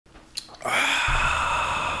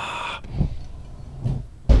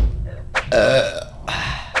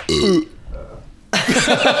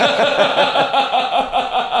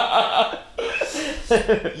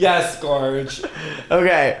Yes, Gorge.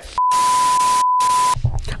 Okay.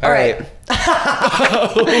 All right.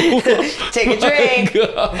 Take a drink.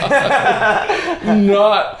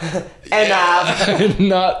 Not Enough.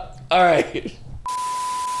 Not. All right.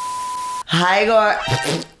 Hi,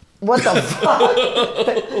 Gorge. What the fuck?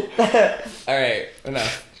 All right.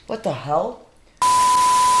 Enough. What the hell?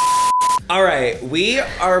 All right, we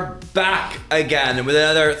are back again with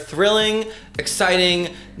another thrilling, exciting,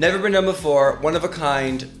 never been done before, one of a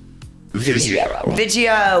kind Video.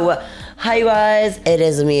 Hi, you guys. It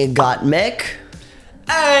is me, Gottmik.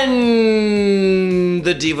 And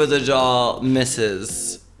the diva, the doll,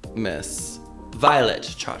 Miss Violet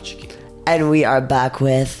Chachki. And we are back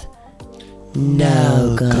with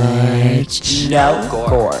No Gorge. No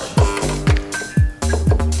Gorge.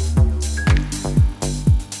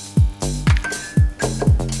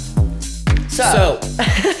 So,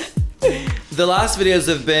 the last videos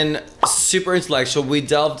have been super intellectual. We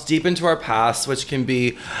delved deep into our past, which can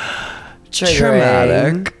be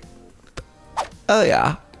traumatic. Oh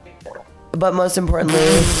yeah. But most importantly,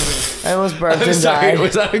 I almost burped and Sorry, died.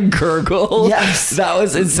 was that a gurgle? Yes. That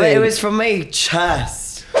was But insane. it was from my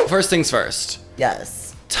chest. First things first.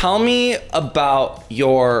 Yes. Tell me about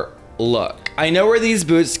your look. I know where these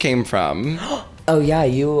boots came from. Oh yeah,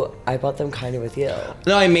 I bought them kind of with you.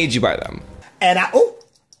 No, I made you buy them. And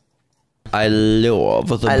I love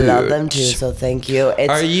the boots. I love them too, so thank you. It's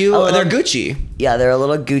They're Gucci. Yeah, they're a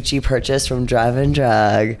little Gucci purchase from Drive and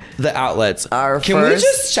Drag. The outlets. Can we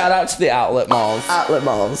just shout out to the outlet malls? Outlet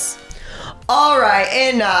malls. All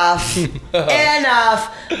right, enough.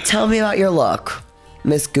 Enough. Tell me about your look,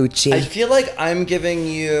 Miss Gucci. I feel like I'm giving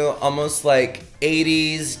you almost like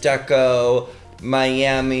 80s deco,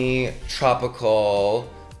 Miami tropical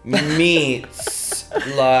meets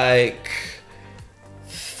like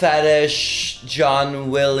fetish John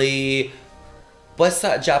Willie. What's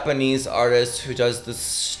that Japanese artist who does the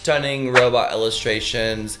stunning robot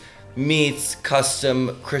illustrations meets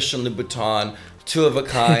custom Christian Louboutin, two of a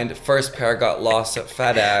kind. First pair got lost at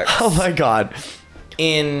FedEx. Oh my god.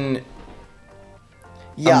 In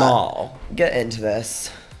a mall. Get into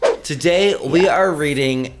this. Today we are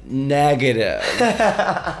reading negative.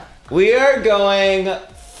 We are going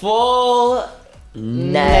full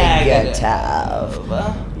Negative.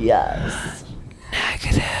 Yes.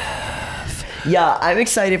 Negative. Yeah, I'm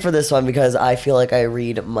excited for this one because I feel like I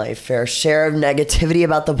read my fair share of negativity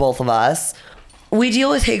about the both of us. We deal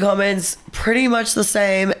with hate comments pretty much the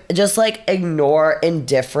same. Just like ignore,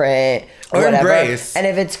 indifferent, or whatever. Embrace. And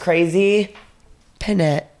if it's crazy, pin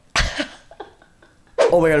it.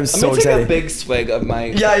 Oh my god, I'm so I'm gonna excited. take a big swig of my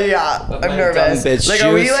Yeah. of I'm my nervous. dumb bitch Like,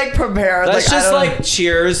 are we juice. like prepared? Let's like, just like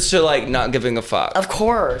cheers to like not giving a fuck. Of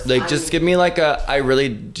course. Like just give me like a I really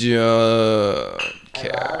don't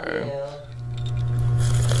care.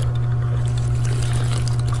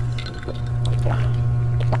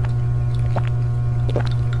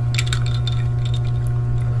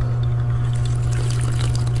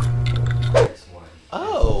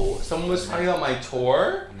 Oh, someone was talking about my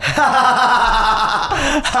tour?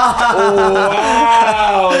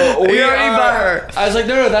 Wow. You already bought her. I was like,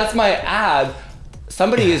 no, that's my ad.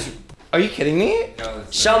 Somebody is, are you kidding me?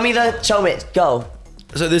 Show it. Go.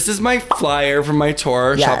 So this is my flyer from my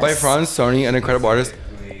tour, Yes. shot by Franz Sony, an incredible artist.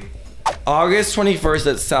 August 21st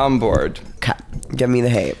at Soundboard. Okay. Give me the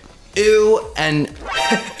hate. Ew and...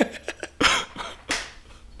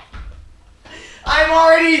 I'm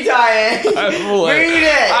already dying. Read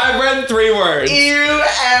it. I read 3 words. Ew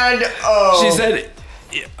and O. She said,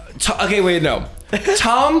 okay, wait, no.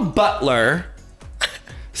 Tom Butler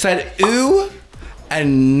said, ooh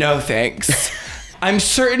and no thanks. I'm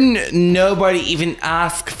certain nobody even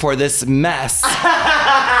asked for this mess.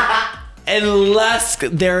 Unless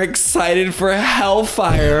they're excited for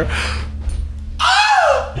Hellfire.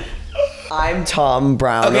 I'm Tom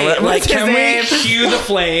Brown. Okay, like, What's his can name? we cue the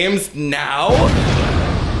flames now?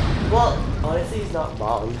 Well, honestly, he's not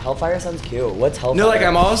wrong. Hellfire sounds cute. What's Hellfire? No, like,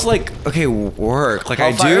 I'm almost like, okay, work. Like,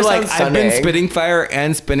 Hellfire I do, like, sounds I've been stunning. spitting fire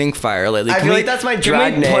and spinning fire lately. I Can feel we- like that's my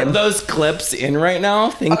drag Can we name. put those clips in right now?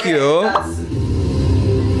 Thank you.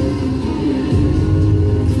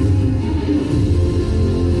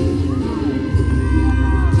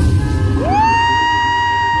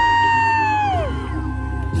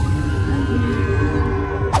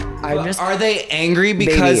 Are they angry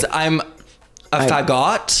because I'm a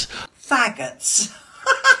faggot? Faggots.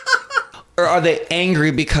 Or are they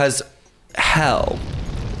angry because hell?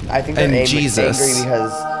 I think they're And angry Jesus.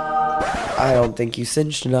 because I don't think you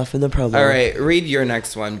cinched enough in the promo. All right, read your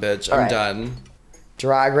next one, bitch. I'm right. done.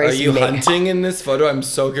 Drag race. Are you hunting in this photo? I'm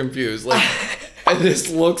so confused. Like, this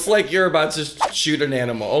looks like you're about to shoot an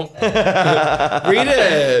animal. Read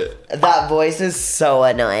it. That voice is so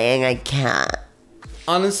annoying. I can't.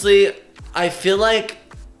 Honestly, I feel like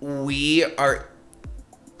we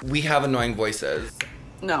have annoying voices.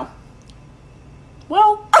 No.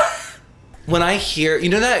 Well. When I hear, you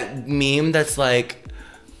know that meme that's like,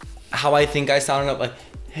 how I think I sound up, like,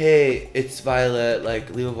 hey, it's Violet, like,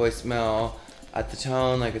 leave a voicemail at the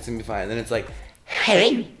tone, like, it's gonna be fine. And then it's like,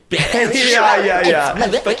 hey, bitch. yeah.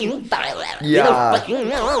 Motherfucking Violet. Yeah.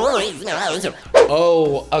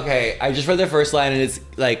 Oh, okay. I just read the first line and it's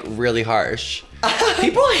like really harsh.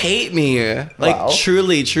 People hate me. Like, Wow.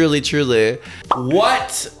 truly.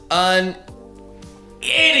 What an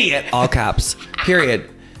idiot. All caps. Period.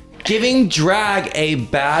 Giving drag a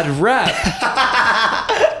bad rep.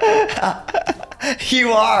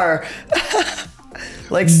 You are.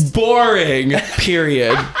 Like, Boring.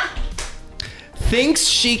 Period. Thinks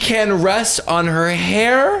she can rest on her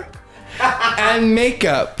hair and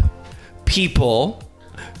makeup people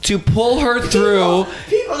to pull her through.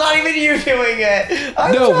 people, not even you doing it.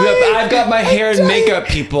 No, I've got my hair and makeup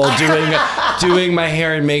people doing my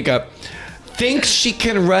hair and makeup. Thinks she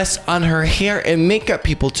can rest on her hair and makeup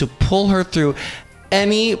people to pull her through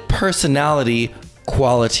any personality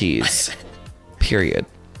qualities. Period.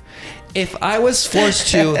 If I was forced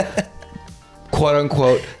to, quote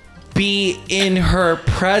unquote, be in her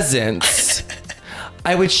presence,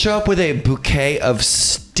 I would show up with a bouquet of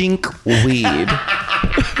stink weed.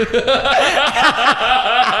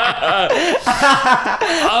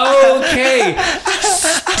 Okay,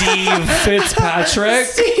 Steve Fitzpatrick.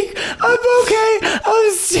 I'm okay.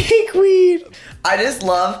 I'm stinkweed. I just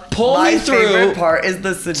love. Pull my me through. favorite part is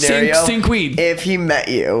the scenario. Stinkweed. If he met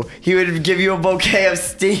you, he would give you a bouquet of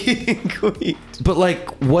stinkweed. But like,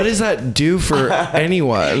 what does that do for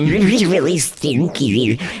anyone? Really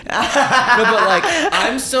stinky. No, but like,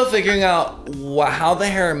 I'm still figuring out how the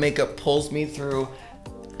hair and makeup pulls me through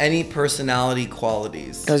any personality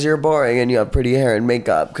qualities. Because you're boring and you have pretty hair and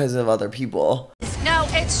makeup because of other people. No,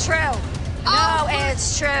 it's true. No,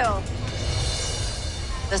 it's true.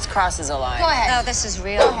 This cross is a lie. Go ahead. No, this is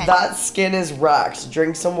real. That skin is wrecked.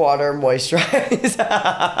 Drink some water, moisturize.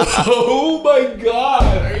 Oh my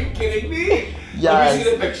god, are you kidding me? Yes. Let me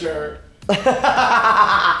see the picture.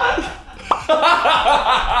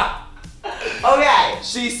 Okay.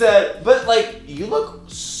 She said, but like, you look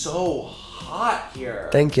so hot here.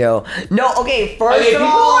 Thank you. No, okay, first Okay, of people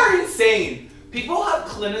all. are insane. People have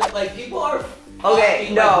clinic, like, people are Okay,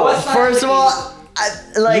 fucking, no. like, what's not First of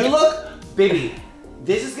clicking? all, like. You look, baby,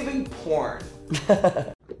 this is giving porn.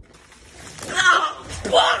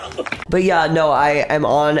 But yeah, no, I am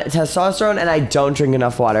on testosterone and I don't drink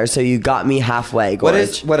enough water, so you got me halfway, Gorge. What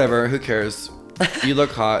is, whatever, who cares? You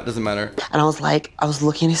look hot, doesn't matter. And I was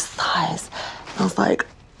looking at his thighs. And I was like,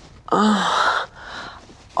 oh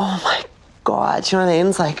my God. You know what I mean?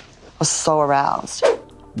 It's like, I was so aroused.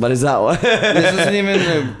 What is that one? This isn't even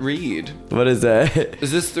a read. What is it?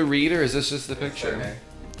 Is this the read or is this just the picture? Okay,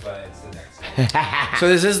 but it's the next one. So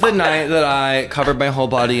this is the night that I covered my whole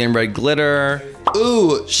body in red glitter.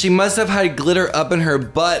 Ooh, she must have had glitter up in her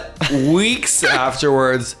butt weeks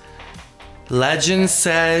afterwards. Legends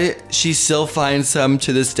say she still finds some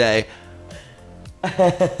to this day.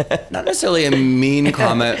 Not necessarily a mean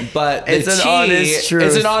comment, but It's an honest truth.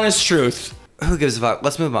 It's an honest truth. Who gives a fuck?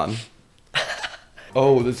 Let's move on.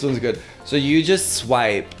 Oh, this one's good. So you just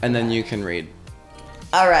swipe and then you can read.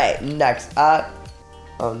 All right, next up.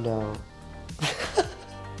 Oh no.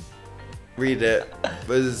 Read it. What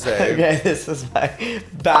does it say? Okay, this is my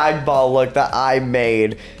bag ball look that I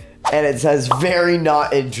made, and it says "very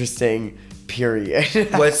not interesting." Period.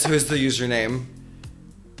 Who's the username?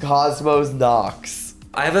 Cosmos Knox.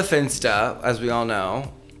 I have a Finsta, as we all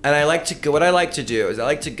know, and I like to go. What I like to do is I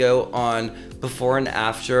like to go on before and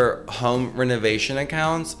after home renovation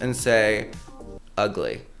accounts and say,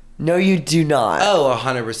 ugly. No, you do not. Oh,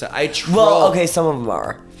 100%. I troll. Well, okay, some of them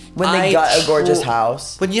are. When they got a gorgeous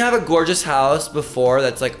house. When you have a gorgeous house before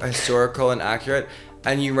that's like historical and accurate,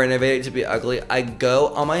 and you renovate it to be ugly, I go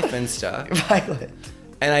on my Finsta Violet.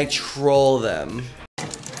 and I troll them.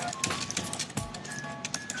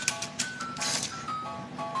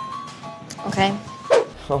 Okay.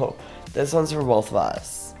 Oh, this one's for both of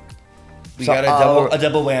us. We So, got a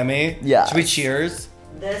double whammy. yeah. Should we cheers?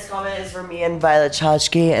 This comment is for me and Violet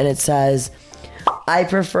Chachki, and it says, I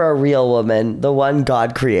prefer a real woman, the one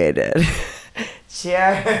God created.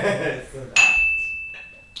 Cheers.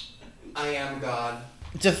 I am God.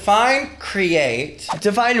 Define create.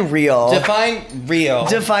 Define real. Define real.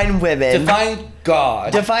 Define women. Define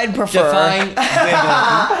God. Define prefer. Define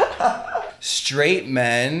women. Straight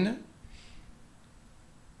men.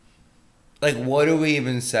 Like, what do we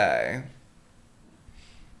even say?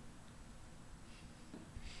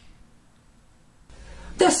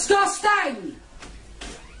 Disgusting!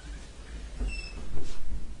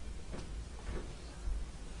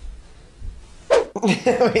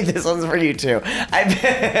 Wait, this one's for you too. I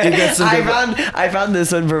found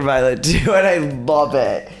this one for Violet too, and I love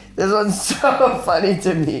it. This one's so funny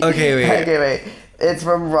to me. Okay, wait. It's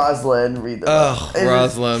from Rosalind. Read the Ugh,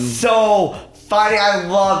 Rosalind. So funny. I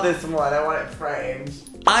love this one. I want it framed.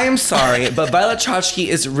 I am sorry, but Violet Chachki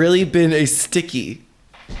has really been a sticky.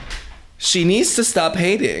 She needs to stop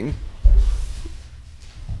hating.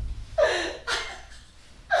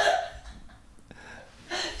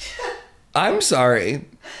 I'm sorry.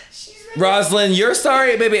 Rosalind, you're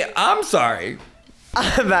sorry, baby. I'm sorry.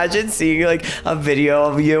 Imagine seeing like a video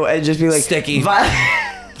of you and just being like sticky.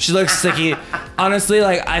 She looks sticky. Honestly,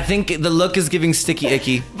 like I think the look is giving sticky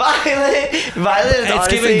icky. Violet is it's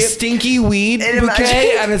honestly giving stinky weed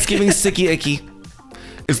bouquet and it's giving sticky icky.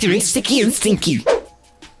 It's giving sticky and stinky.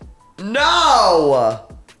 No!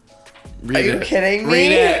 Read Are you it. kidding me?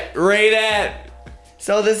 Read it. Read it.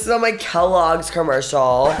 So this is on my Kellogg's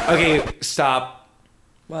commercial. Okay, stop.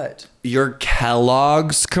 What? Your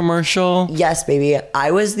Kellogg's commercial? Yes, baby. I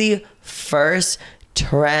was the first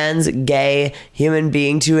trans gay human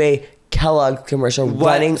being to a Kellogg commercial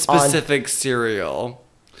running specific cereal?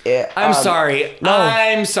 on. I'm sorry. No.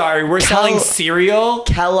 I'm sorry. We're selling cereal?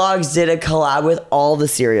 Kellogg's did a collab with all the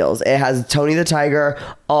cereals. It has Tony the Tiger,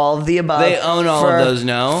 all of the above. They own all of those,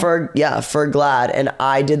 no? For Glad. And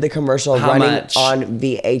I did the commercial How running much? on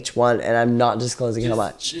VH1, and I'm not disclosing how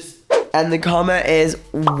much. And the comment is,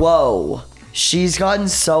 whoa, she's gotten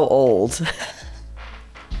so old.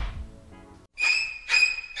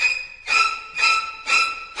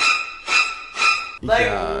 Like,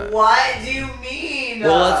 Yeah. what do you mean?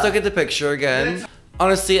 Well, let's look at the picture again.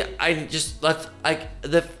 Honestly,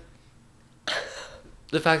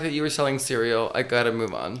 the fact that you were selling cereal, I gotta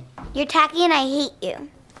move on. You're tacky and I hate you.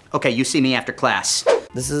 Okay, you see me after class.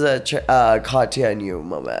 This is a Katya and you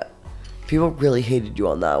moment. People really hated you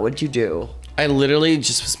on that. What'd you do? I literally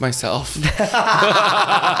just was myself.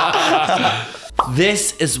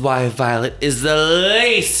 This is why Violet is the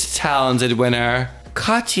least talented winner.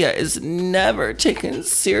 Katya is never taken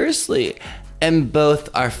seriously, and both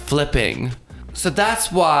are flipping. So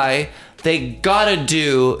that's why they gotta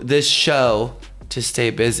do this show to stay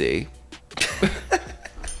busy.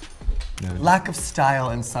 Lack of style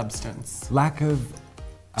and substance. Lack of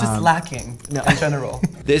Just lacking in general.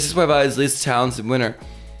 This is why Violet's least talented winner.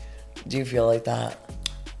 Do you feel like that?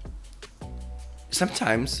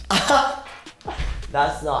 Sometimes.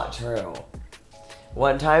 That's not true.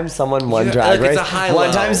 One time someone won Drag like, it's Race. a high One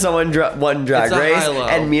low. time someone won Drag It's a Race, high low.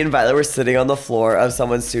 and me and Violet were sitting on the floor of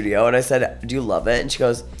someone's studio, and I said, "Do you love it?" And she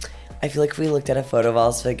goes, "I feel like if we looked at a photo of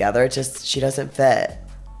us together, it just she doesn't fit."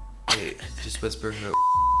 Wait, just whisper her.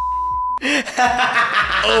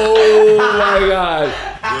 Oh my god.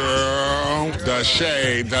 Girl, the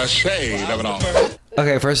shade of it all.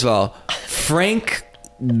 Okay, first of all, Frank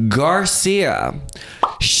Garcia.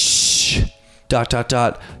 Shh. ... Don't. ...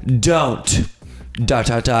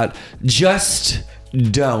 Just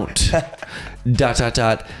don't. ...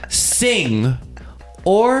 Sing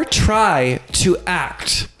or try to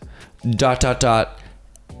act. ...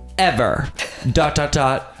 Ever. ...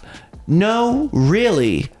 No,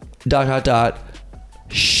 really. ...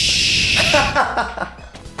 Shh.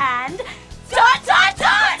 And ...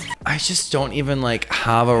 I just don't even like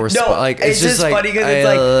have a response. No, like it's just like, funny because I it's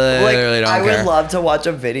like literally don't I care. would love to watch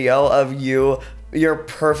a video of your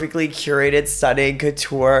perfectly curated, stunning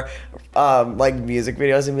couture, like music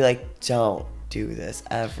videos, and be like, "Don't do this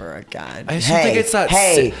ever again." I just don't think it's that.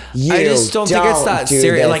 Hey, you I just don't think it's that do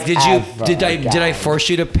serious. this Like, did I again. force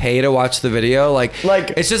you to pay to watch the video? Like,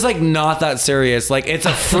 it's just like not that serious. Like, it's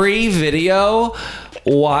a free video.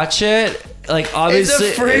 Watch it. Like, obviously,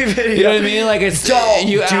 It's a free video. You know what I mean? Like, it's Don't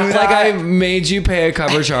you do act that. like I made you pay a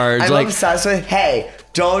cover charge. I'm like, obsessed with. Hey,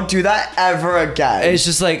 don't do that ever again. it's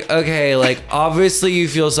just like, okay, like obviously you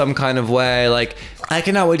feel some kind of way. Like, I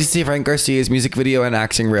cannot wait to see Frank Garcia's music video and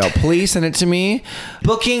acting reel. Please send it to me.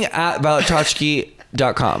 Booking at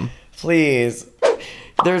violetchachki.com. Please.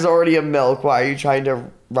 There's already a milk. Why are you trying to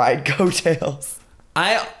ride coattails?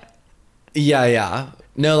 Yeah.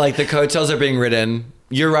 No, like the coattails are being ridden.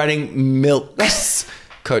 You're riding Milk's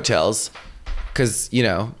coattails. Because, you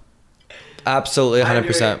know, absolutely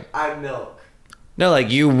 100%. I'm milk. No,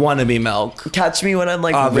 like you want to be milk. Catch me when I'm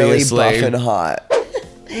like Obviously. really buff and hot.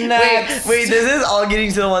 Next. Wait, this is all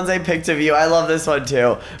getting to the ones I picked of you. I love this one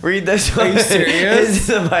too. Read this one. Are you serious?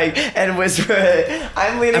 Into the mic and whisper it.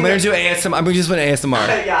 I'm leaning. I'm gonna do ASMR. I'm gonna just put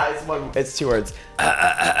ASMR. Yeah, it's 2 words.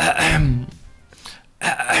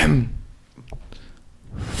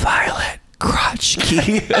 Violet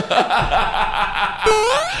Gottmik.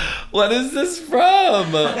 What is this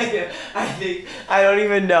from? I don't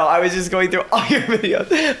even know. I was just going through all your videos,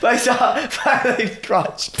 but I saw Violet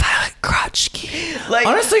Gottmik. Like,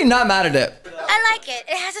 Honestly, not mad at it. I like it.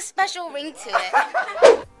 It has a special ring to it.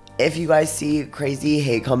 if you guys see crazy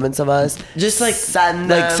hate comments of us, Just like send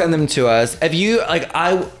them. send them to us. If you like,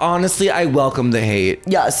 I honestly welcome the hate.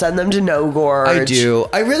 Yeah, send them to No Gorge. I do.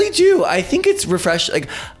 I really do. I think it's refreshing. Like,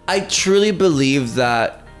 I truly believe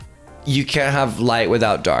that you can't have light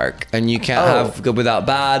without dark, and you can't have good without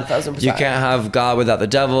bad. 1000%. You can't have God without the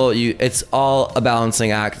devil. It's all a balancing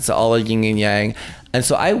act. It's all a yin and yang. And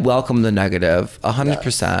so I welcome the negative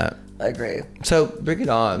 100%. I agree. So bring it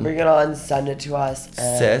on. Bring it on. Send it to us.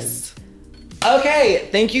 And Sis. Okay,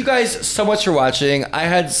 thank you guys so much for watching. I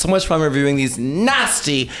had so much fun reviewing these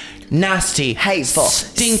nasty, hateful,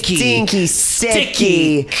 sticky,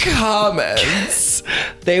 sticky comments.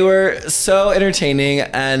 They were so entertaining,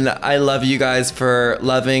 and I love you guys for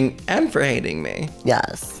loving and for hating me.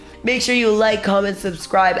 Yes. Make sure you like, comment,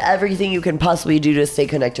 subscribe, everything you can possibly do to stay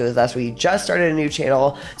connected with us. We just started a new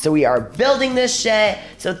channel, so we are building this shit.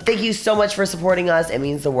 So thank you so much for supporting us. It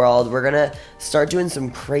means the world. We're gonna start doing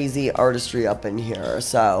some crazy artistry up in here.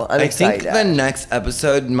 So I'm excited. I think the next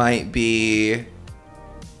episode might be...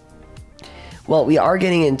 Well, we are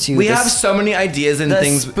getting into We have so many ideas and the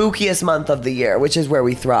things. spookiest month of the year, which is where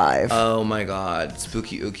we thrive. Oh my god,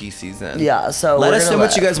 spooky ooky season. Yeah, so let we're us gonna know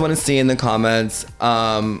what you guys want to see in the comments.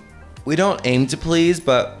 We don't aim to please,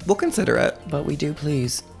 but we'll consider it. But we do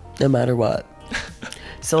please, no matter what.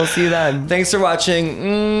 So we'll see you then. Thanks for watching.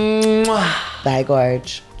 Mwah. Bye,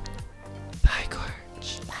 Gorge.